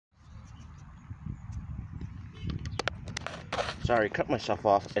Sorry, cut myself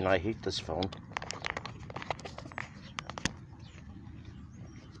off, and I hate this phone.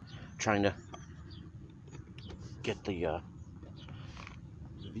 Trying to get the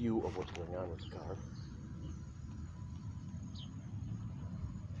view of what's going on with the car.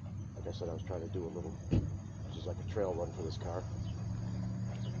 Like I said, I was trying to do a little, this is like a trail run for this car.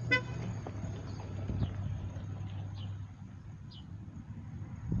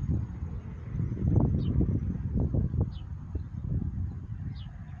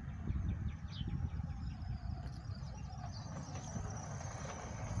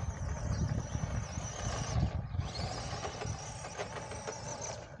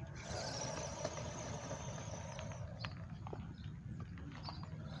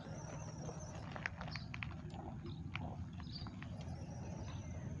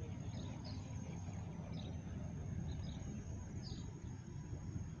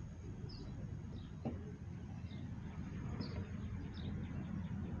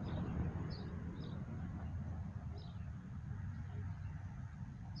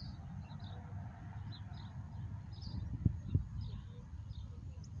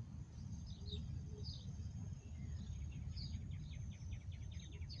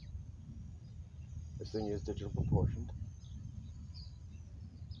 This thing is digital proportioned.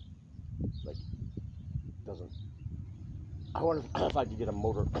 Like, doesn't. I wonder if I could get a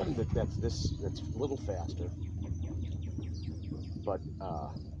motor that's a little faster, but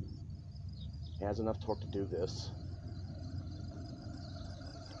has enough torque to do this,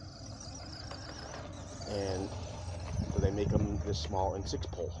 and they make them this small and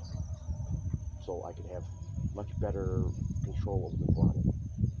 6-pole, so I can have much better control over the throttle.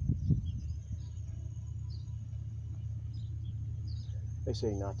 They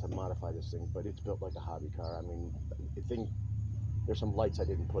say not to modify this thing, but it's built like a hobby car. I mean, there's some lights I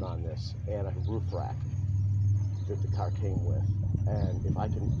didn't put on this, and a roof rack that the car came with. And if I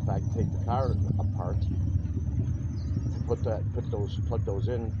can take the car apart, plug those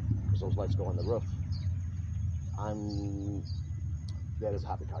in, because those lights go on the roof, that is a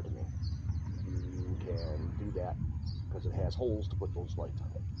hobby car to me. You can do that because it has holes to put those lights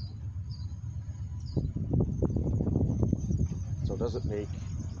on it. So does it make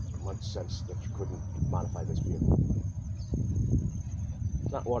much sense that you couldn't modify this vehicle?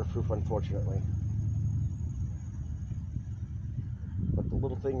 It's not waterproof, unfortunately, but the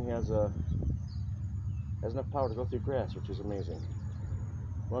little thing has enough power to go through grass, which is amazing.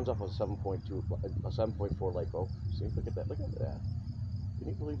 Runs off a 7.4 LiPo. See, look at that! Look at that! Can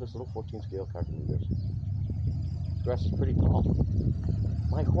you believe this little 14 scale car can do this? Grass is pretty tall.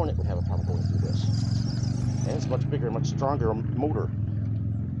 My Hornet would have a problem going through this. And it's much bigger, much stronger motor.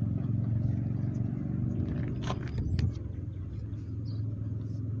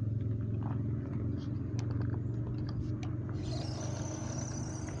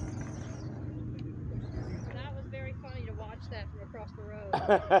 That was very funny to watch that from across the road.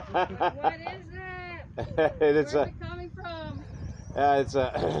 What is that? Where's it coming from? It's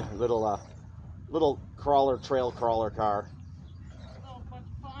a little trail crawler car. Oh, bunch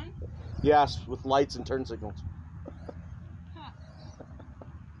of fun? Yes, with lights and turn signals. Huh.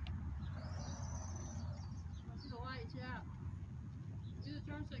 I see the lights, yeah. Do the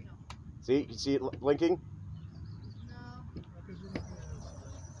turn signal. See, you can see it blinking?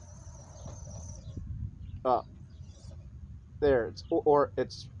 No. There,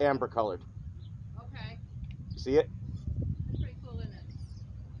 it's amber colored. Okay. You see it? That's pretty cool, isn't it?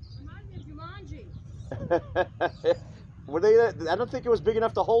 Reminds me of Jumanji. I don't think it was big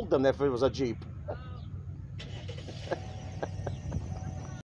enough to hold them if it was a Jeep.